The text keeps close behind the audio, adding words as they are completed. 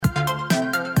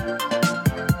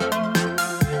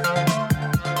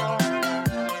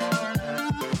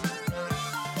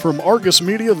From Argus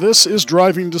Media, this is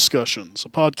Driving Discussions, a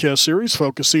podcast series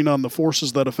focusing on the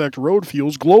forces that affect road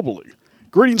fuels globally.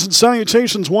 Greetings and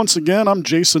salutations once again. I'm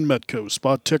Jason Metco,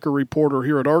 spot ticker reporter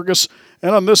here at Argus,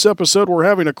 and on this episode we're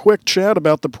having a quick chat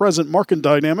about the present market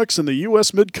dynamics in the U.S.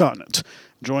 Midcontinent.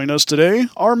 Join us today,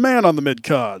 our man on the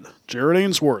Midcon, Jared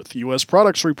Ainsworth, U.S.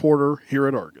 products reporter here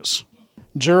at Argus.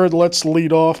 Jared, let's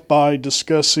lead off by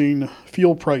discussing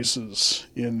fuel prices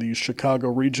in the Chicago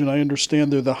region. I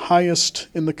understand they're the highest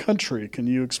in the country. Can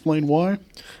you explain why?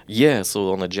 Yeah,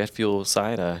 so on the jet fuel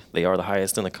side, they are the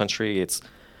highest in the country.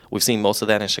 We've seen most of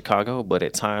that in Chicago, but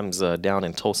at times down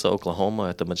in Tulsa, Oklahoma,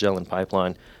 at the Magellan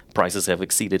Pipeline, prices have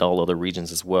exceeded all other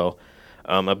regions as well.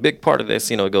 A big part of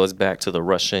this, it goes back to the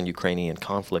Russian-Ukrainian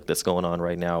conflict that's going on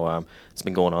right now. It's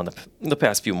been going on in the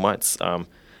past few months.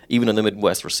 Even in the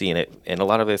Midwest, we're seeing it, and a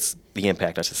lot of it's the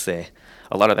impact, I should say.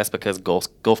 A lot of that's because Gulf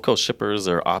Coast shippers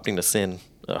are opting to send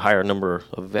a higher number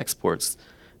of exports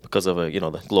because of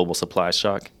the global supply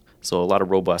shock. So a lot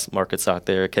of robust markets out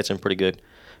there catching pretty good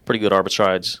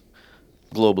arbitrage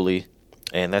globally,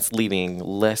 and that's leaving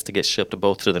less to get shipped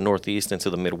both to the Northeast and to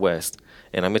the Midwest.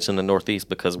 And I mentioned the Northeast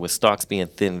because with stocks being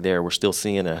thin there, we're still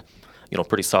seeing a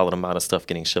pretty solid amount of stuff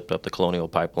getting shipped up the Colonial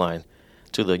Pipeline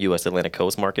to the U.S. Atlantic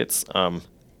Coast markets.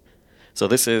 So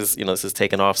this is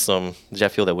taking off some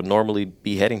jet fuel that would normally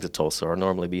be heading to Tulsa or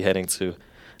normally be heading to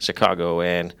Chicago.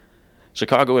 And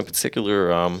Chicago in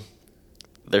particular,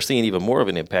 they're seeing even more of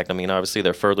an impact. I mean, obviously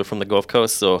they're further from the Gulf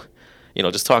Coast. So,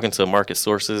 just talking to market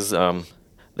sources,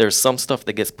 there's some stuff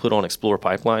that gets put on Explorer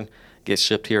Pipeline, gets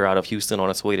shipped here out of Houston on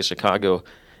its way to Chicago,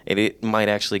 and it might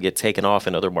actually get taken off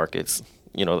in other markets.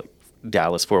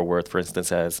 Dallas, Fort Worth, for instance,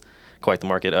 has quite the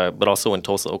market, but also in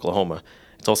Tulsa, Oklahoma.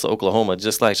 Tulsa, Oklahoma,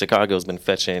 just like Chicago, has been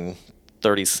fetching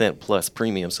 30-cent plus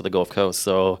premiums to the Gulf Coast.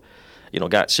 So,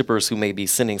 got shippers who may be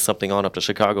sending something on up to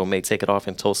Chicago may take it off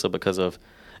in Tulsa because of,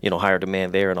 higher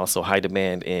demand there and also high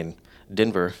demand in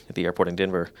Denver, at the airport in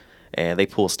Denver. And they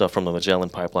pull stuff from the Magellan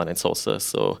Pipeline in Tulsa.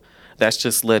 So that's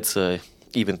just led to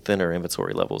even thinner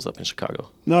inventory levels up in Chicago.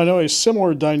 Now, I know a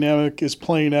similar dynamic is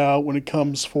playing out when it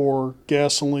comes for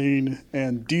gasoline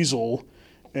and diesel,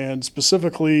 and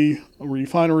specifically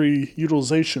refinery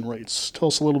utilization rates. Tell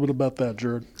us a little bit about that,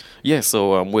 Jared. Yeah,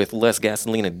 so with less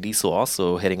gasoline and diesel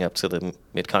also heading up to the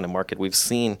Midcontinent market, we've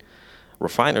seen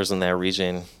refiners in that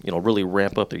region, really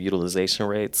ramp up their utilization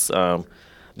rates.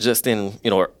 Just in,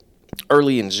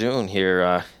 early in June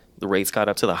here, the rates got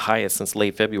up to the highest since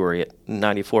late February at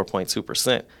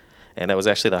 94.2%. And that was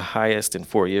actually the highest in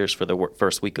 4 years for the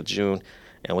first week of June,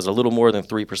 and was a little more than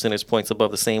 3 percentage points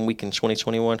above the same week in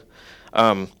 2021.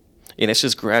 And it's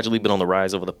just gradually been on the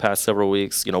rise over the past several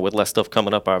weeks. With less stuff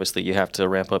coming up, obviously, you have to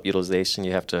ramp up utilization.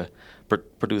 You have to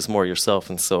produce more yourself,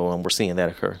 and so we're seeing that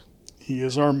occur. He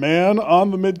is our man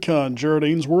on the Midcon, Jared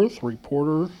Ainsworth,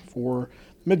 reporter for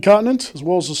Midcontinent, as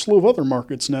well as a slew of other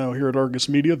markets now here at Argus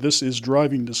Media. This is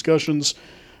Driving Discussions.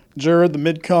 Jared, the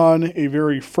Midcon, a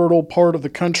very fertile part of the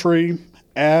country.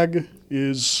 Ag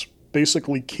is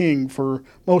basically king for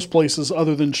most places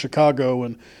other than Chicago.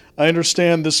 And I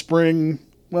understand this spring,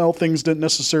 things didn't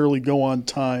necessarily go on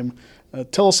time.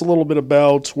 Tell us a little bit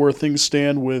about where things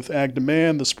stand with ag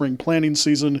demand, the spring planting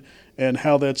season, and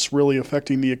how that's really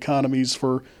affecting the economies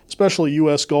for especially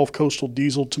U.S. Gulf Coastal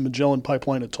diesel to Magellan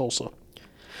Pipeline at Tulsa.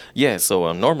 Yeah,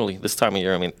 so normally this time of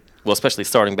year, especially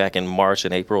starting back in March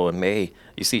and April and May,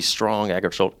 you see strong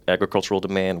agricultural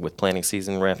demand with planting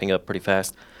season ramping up pretty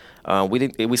fast.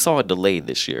 We saw it delayed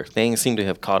this year. Things seem to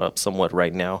have caught up somewhat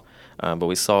right now, but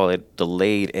we saw it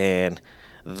delayed, and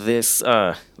this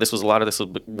was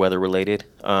weather related.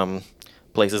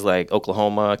 Places like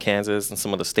Oklahoma, Kansas, and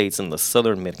some of the states in the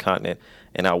southern Midcontinent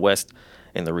and out west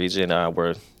in the region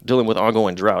were dealing with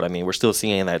ongoing drought. We're still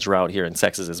seeing that drought here in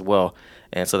Texas as well,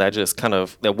 and so that just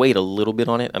that weighed a little bit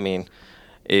on it.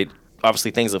 It obviously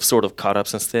things have sort of caught up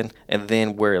since then, and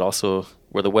then where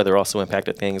the weather also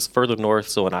impacted things further north,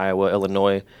 so in Iowa,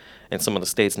 Illinois, and some of the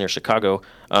states near Chicago,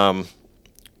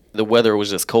 the weather was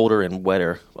just colder and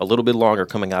wetter, a little bit longer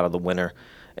coming out of the winter,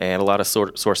 and a lot of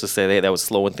sources say that was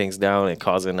slowing things down and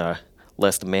causing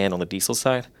less demand on the diesel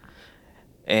side.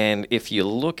 And if you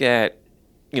look at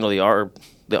the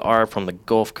arb from the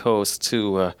Gulf Coast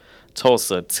to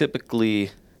Tulsa,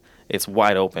 typically it's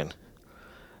wide open.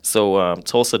 So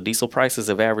Tulsa diesel prices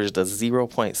have averaged a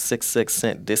 0.66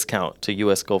 cent discount to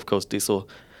U.S. Gulf Coast diesel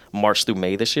March through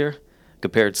May this year,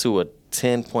 compared to a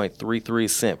 10.33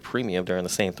 cent premium during the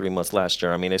same 3 months last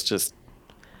year. It's just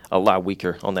a lot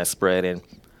weaker on that spread. And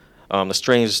the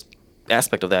strange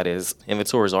aspect of that is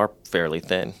inventories are fairly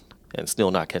thin and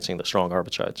still not catching the strong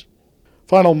arbitrage.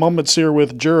 Final moments here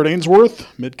with Jared Ainsworth,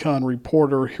 Midcon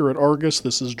reporter here at Argus.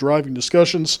 This is Driving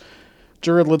Discussions.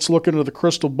 Jared, let's look into the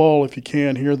crystal ball if you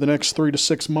can here the next 3 to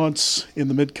 6 months in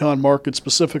the Midcon market,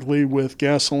 specifically with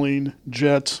gasoline,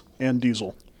 jet, and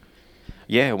diesel.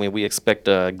 Yeah, I mean, we expect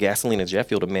gasoline and jet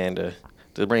fuel demand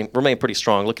to remain pretty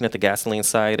strong. Looking at the gasoline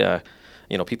side,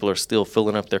 people are still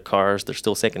filling up their cars. They're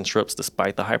still taking trips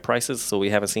despite the high prices, so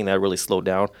we haven't seen that really slow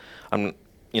down.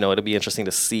 It'll be interesting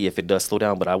to see if it does slow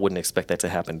down, but I wouldn't expect that to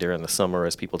happen during the summer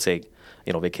as people take,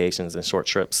 vacations and short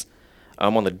trips.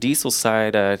 On the diesel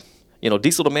side,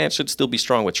 diesel demand should still be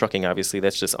strong with trucking, obviously.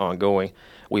 That's just ongoing.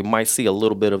 We might see a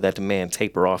little bit of that demand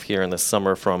taper off here in the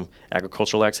summer from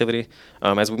agricultural activity.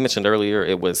 As we mentioned earlier,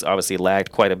 it was obviously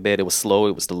lagged quite a bit. It was slow.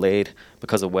 It was delayed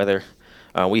because of weather.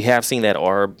 We have seen that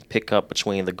ARB pick up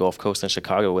between the Gulf Coast and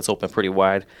Chicago. It's open pretty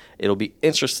wide. It'll be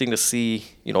interesting to see,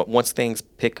 once things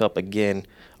pick up again,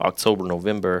 October,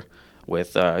 November,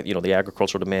 with, the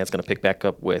agricultural demand is going to pick back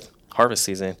up with harvest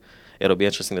season. It'll be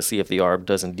interesting to see if the ARB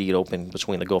does indeed open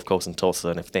between the Gulf Coast and Tulsa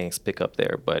and if things pick up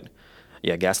there. But,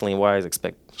 yeah, gasoline-wise,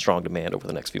 expect strong demand over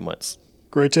the next few months.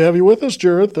 Great to have you with us,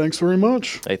 Jared. Thanks very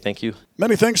much. Hey, thank you.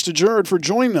 Many thanks to Jared for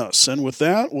joining us. And with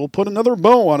that, we'll put another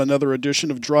bow on another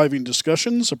edition of Driving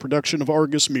Discussions, a production of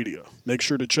Argus Media. Make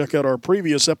sure to check out our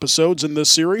previous episodes in this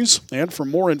series. And for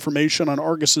more information on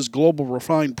Argus's global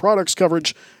refined products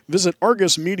coverage, visit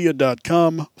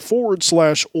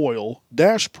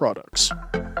argusmedia.com/oil-products.